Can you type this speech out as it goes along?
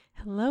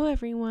Hello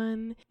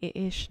everyone, it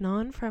is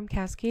Shannon from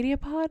Cascadia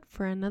Pod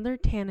for another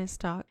Tanis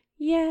Talk.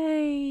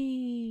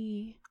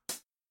 Yay!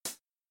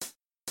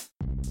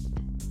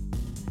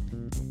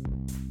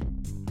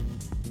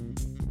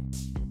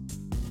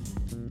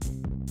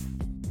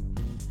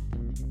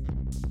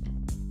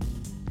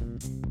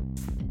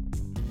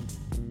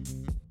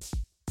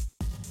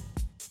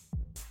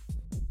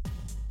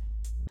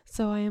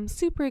 So I am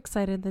super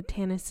excited that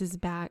Tanis is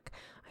back.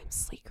 I'm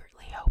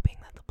secretly hoping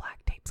that the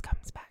Black Tapes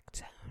comes back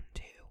soon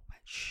too, but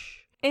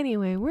shh.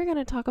 Anyway, we're going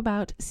to talk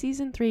about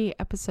Season 3,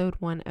 Episode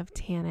 1 of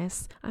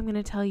Tanis. I'm going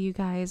to tell you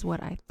guys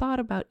what I thought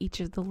about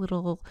each of the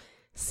little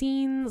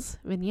scenes,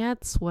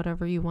 vignettes,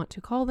 whatever you want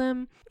to call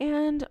them,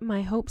 and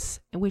my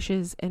hopes,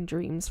 wishes, and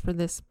dreams for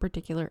this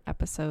particular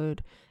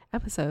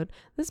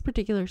this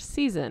particular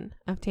season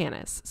of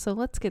Tanis. So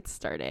let's get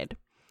started.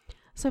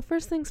 So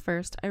first things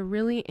first, I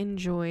really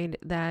enjoyed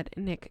that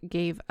Nick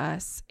gave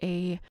us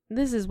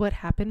this is what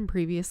happened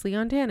previously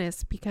on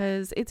Tanis,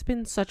 because it's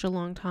been such a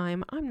long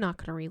time. I'm not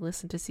going to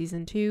re-listen to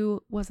season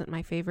 2. Wasn't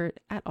my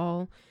favorite at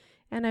all.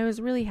 And I was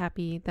really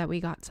happy that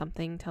we got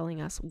something telling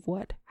us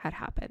what had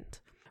happened.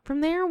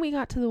 From there, we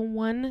got to the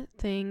one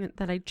thing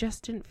that I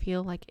just didn't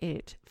feel like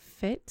it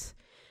fit.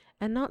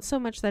 And not so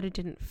much that it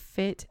didn't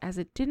fit as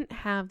it didn't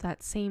have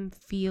that same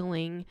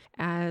feeling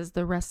as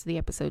the rest of the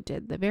episode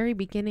did. The very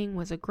beginning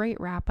was a great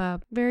wrap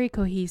up, very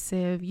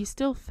cohesive. You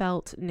still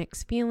felt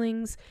Nick's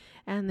feelings.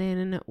 And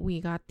then we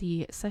got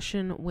the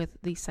session with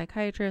the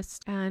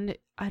psychiatrist. And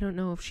I don't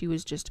know if she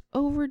was just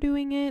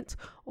overdoing it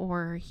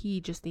or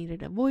he just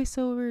needed a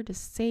voiceover to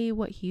say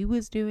what he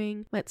was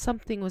doing. But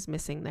something was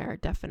missing there,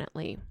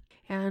 definitely.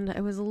 And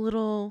I was a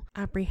little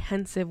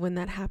apprehensive when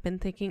that happened,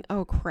 thinking,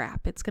 oh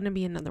crap, it's going to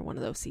be another one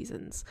of those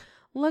seasons.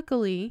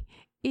 Luckily,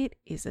 it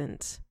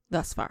isn't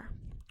thus far.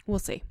 We'll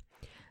see.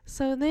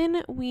 So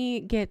then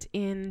we get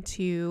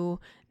into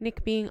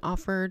Nick being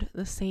offered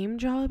the same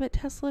job at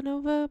Tesla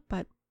Nova,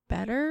 but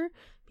better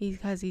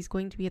because he's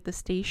going to be at the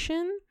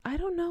station. I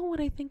don't know what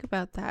I think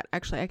about that.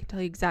 Actually, I can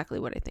tell you exactly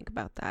what I think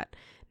about that.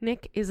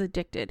 Nick is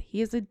addicted.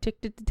 He is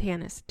addicted to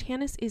Tanis.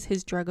 Tanis is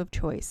his drug of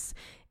choice.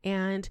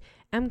 And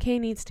MK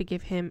needs to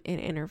give him an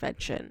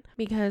intervention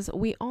because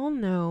we all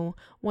know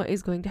what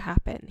is going to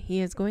happen.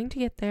 He is going to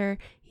get there.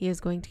 He is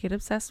going to get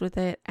obsessed with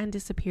it and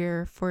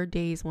disappear for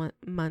days,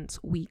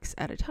 months, weeks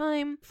at a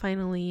time.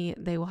 Finally,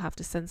 they will have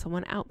to send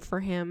someone out for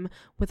him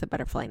with a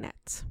butterfly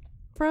net.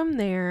 From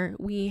there,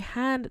 we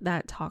had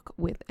that talk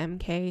with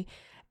MK,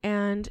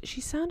 and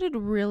she sounded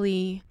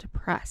really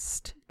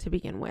depressed to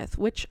begin with,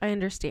 which I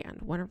understand.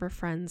 One of her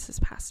friends has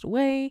passed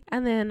away,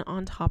 and then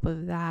on top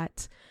of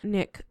that,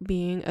 Nick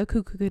being a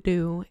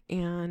cuckoo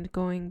and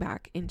going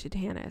back into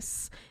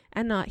Tanis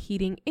and not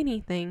heeding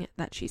anything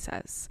that she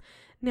says.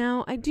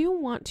 Now, I do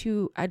want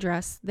to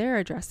address their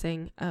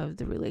addressing of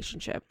the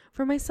relationship.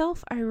 For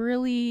myself, I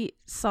really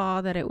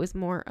saw that it was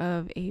more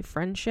of a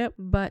friendship,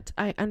 but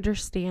I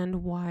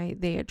understand why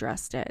they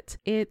addressed it.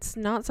 It's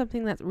not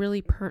something that's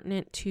really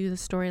pertinent to the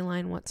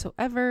storyline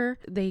whatsoever.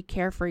 They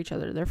care for each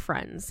other. They're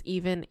friends,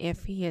 even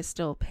if he is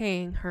still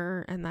paying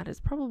her, and that is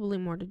probably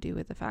more to do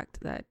with the fact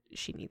that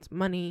she needs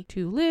money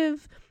to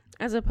live,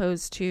 as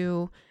opposed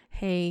to,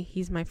 hey,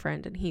 he's my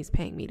friend and he's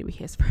paying me to be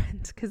his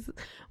friend, because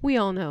we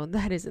all know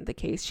that isn't the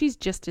case. She's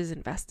just as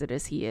invested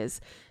as he is,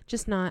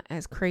 just not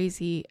as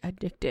crazy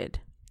addicted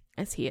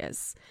as he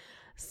is.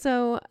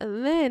 So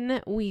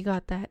then we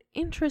got that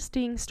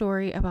interesting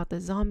story about the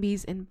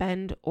zombies in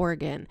Bend,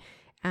 Oregon.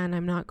 And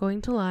I'm not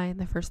going to lie,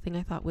 the first thing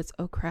I thought was,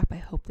 oh crap, I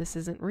hope this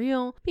isn't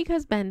real,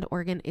 because Bend,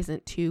 Oregon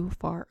isn't too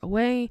far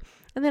away.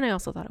 And then I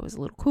also thought it was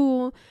a little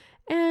cool,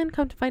 and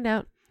come to find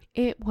out,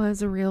 it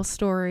was a real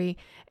story,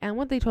 and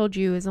what they told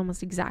you is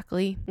almost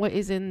exactly what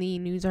is in the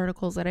news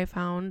articles that I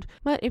found.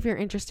 But if you're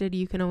interested,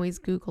 you can always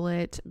Google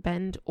it,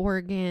 Bend,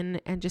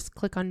 Oregon, and just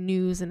click on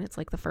news, and it's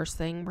like the first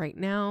thing right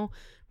now,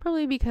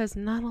 probably because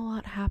not a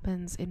lot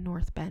happens in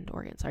North Bend,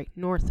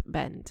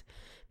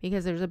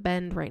 because there's a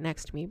Bend right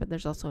next to me, but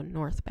there's also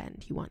North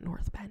Bend. You want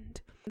North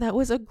Bend. That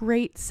was a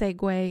great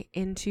segue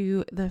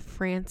into the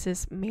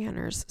Francis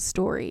Manners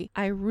story.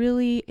 I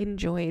really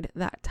enjoyed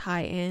that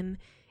tie-in.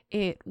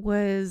 It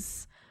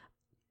was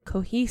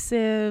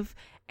cohesive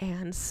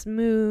and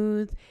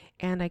smooth,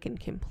 and I can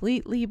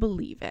completely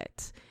believe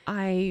it.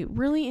 I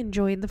really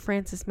enjoyed the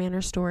Francis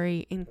Manners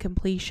story in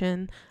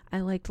completion. I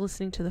liked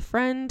listening to the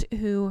friend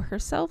who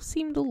herself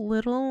seemed a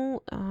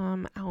little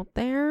out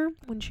there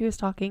when she was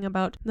talking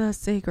about the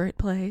sacred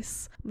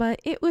place, but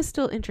it was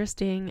still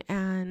interesting,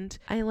 and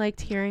I liked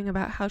hearing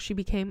about how she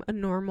became a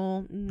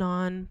normal,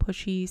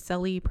 non-pushy,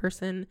 silly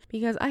person,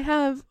 because I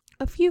have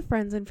a few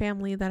friends and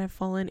family that have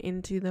fallen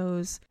into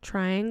those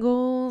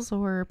triangles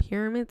or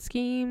pyramid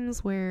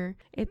schemes where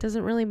it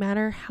doesn't really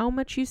matter how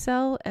much you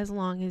sell as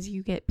long as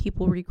you get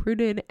people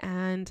recruited,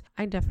 and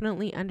I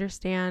definitely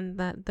understand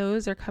that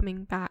those are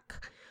coming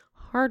back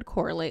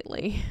hardcore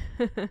lately.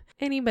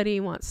 Anybody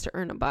wants to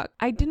earn a buck.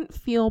 I didn't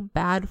feel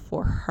bad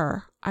for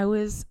her. I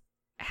was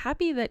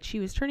happy that she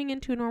was turning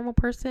into a normal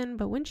person,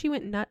 but when she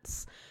went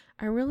nuts,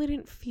 I really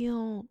didn't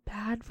feel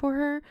bad for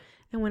her.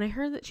 And when I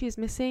heard that she was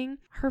missing,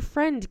 her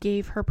friend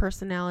gave her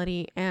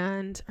personality,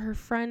 and her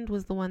friend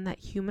was the one that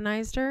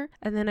humanized her.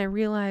 And then I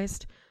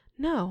realized,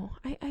 no,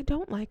 I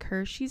don't like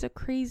her. She's a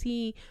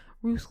crazy,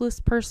 ruthless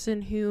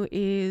person who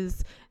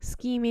is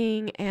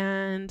scheming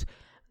and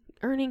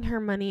earning her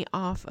money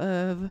off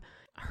of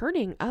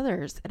hurting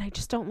others. And I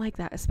just don't like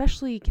that,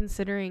 especially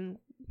considering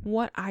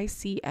what I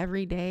see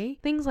every day.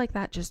 Things like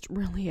that just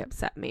really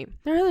upset me.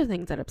 There are other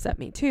things that upset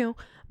me too,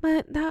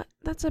 but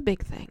that's a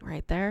big thing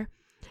right there.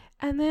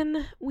 And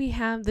then we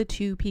have the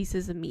two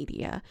pieces of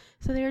media.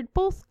 So they're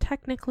both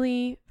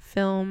technically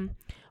film.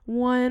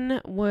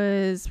 One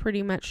was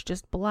pretty much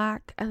just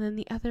black, and then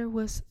the other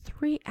was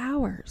 3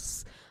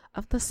 hours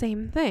of the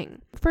same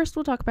thing. First,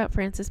 we'll talk about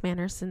Frances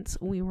Manor since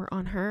we were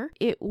on her.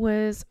 It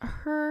was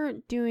her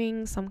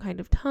doing some kind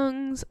of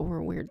tongues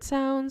or weird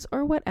sounds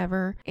or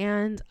whatever,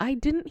 and I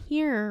didn't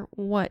hear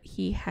what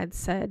he had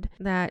said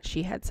that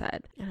she had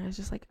said. And I was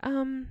just like,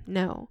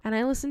 no. And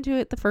I listened to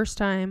it the first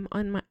time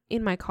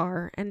in my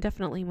car, and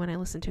definitely when I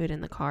listened to it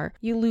in the car,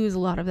 you lose a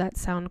lot of that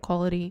sound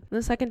quality.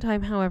 The second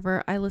time,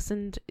 however, I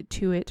listened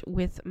to it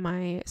with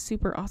my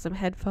super awesome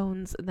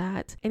headphones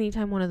that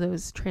anytime one of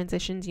those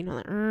transitions,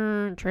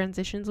 the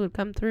transitions would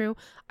come through,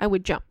 I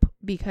would jump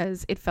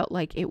because it felt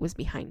like it was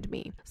behind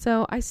me.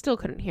 So I still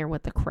couldn't hear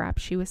what the crap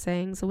she was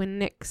saying. So when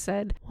Nick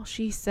said,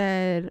 she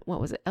said,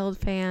 what was it,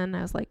 Eldfan?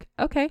 I was like,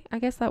 okay, I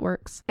guess that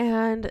works.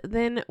 And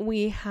then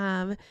we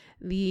have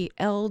the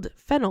Eld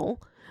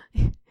Fennel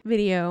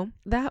video.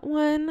 That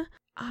one,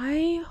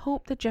 I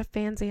hope that Jeff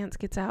Van Zandt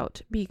gets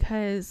out,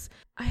 because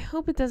I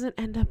hope it doesn't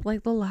end up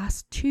like the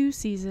last 2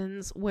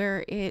 seasons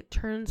where it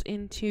turns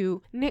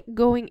into Nick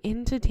going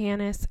into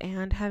Tanis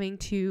and having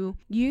to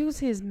use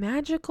his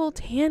magical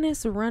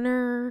Tanis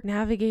runner,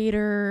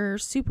 navigator,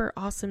 super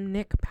awesome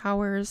Nick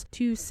powers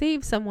to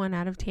save someone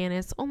out of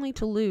Tanis, only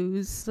to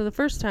lose. So the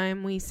first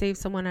time we saved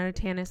someone out of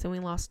Tanis and we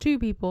lost 2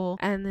 people,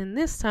 and then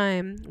this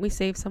time we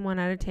saved someone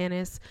out of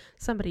Tanis,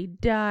 somebody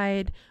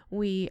died,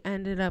 we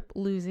ended up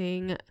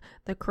losing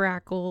the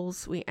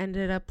Crackles, we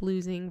ended up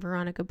losing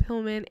Veronica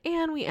Pillman,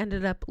 and we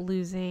ended up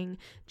losing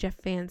Jeff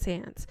Van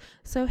Zandt.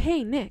 So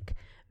hey Nick,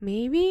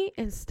 maybe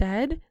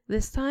instead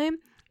this time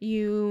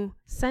you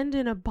send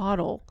in a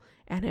bottle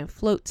and it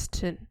floats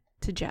to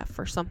Jeff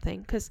or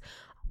something, because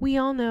we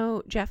all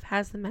know Jeff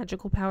has the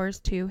magical powers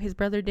too. His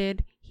brother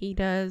did, he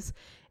does,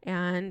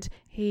 and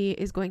he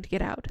is going to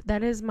get out.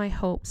 That is my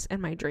hopes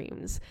and my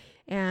dreams.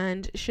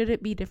 And should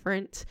it be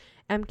different,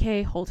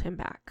 MK, hold him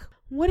back.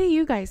 What do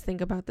you guys think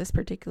about this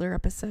particular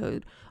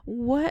episode?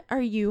 What are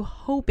you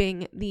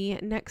hoping the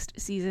next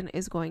season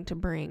is going to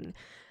bring?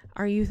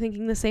 Are you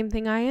thinking the same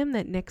thing I am,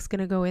 that Nick's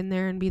going to go in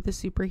there and be the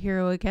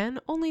superhero again,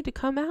 only to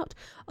come out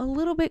a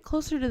little bit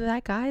closer to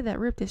that guy that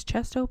ripped his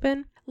chest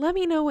open? Let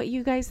me know what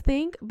you guys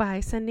think by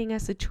sending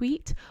us a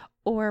tweet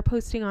or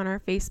posting on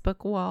our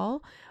Facebook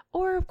wall.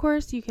 Or, of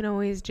course, you can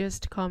always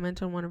just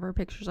comment on one of our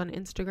pictures on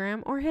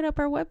Instagram or hit up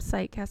our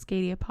website,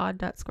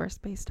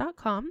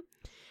 cascadiapod.squarespace.com.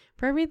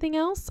 For everything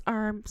else,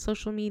 our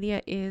social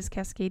media is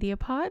Cascadia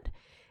Pod,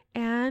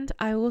 and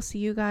I will see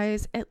you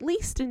guys at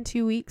least in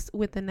 2 weeks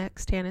with the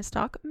next Tanis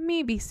talk,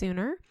 maybe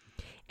sooner.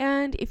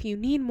 And if you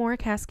need more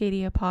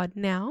Cascadia Pod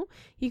now,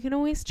 you can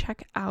always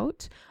check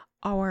out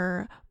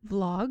our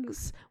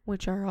vlogs,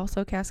 which are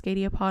also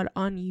Cascadia Pod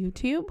on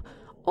YouTube,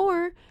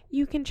 or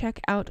you can check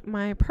out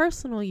my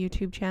personal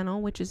YouTube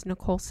channel, which is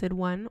Nicole Sid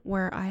 1,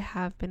 where I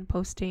have been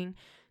posting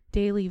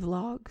daily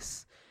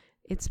vlogs.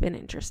 It's been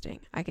interesting,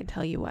 I can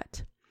tell you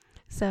what.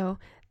 So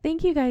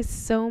thank you guys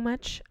so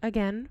much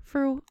again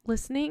for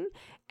listening,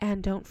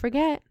 and don't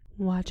forget,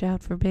 watch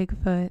out for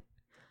Bigfoot.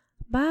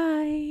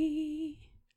 Bye.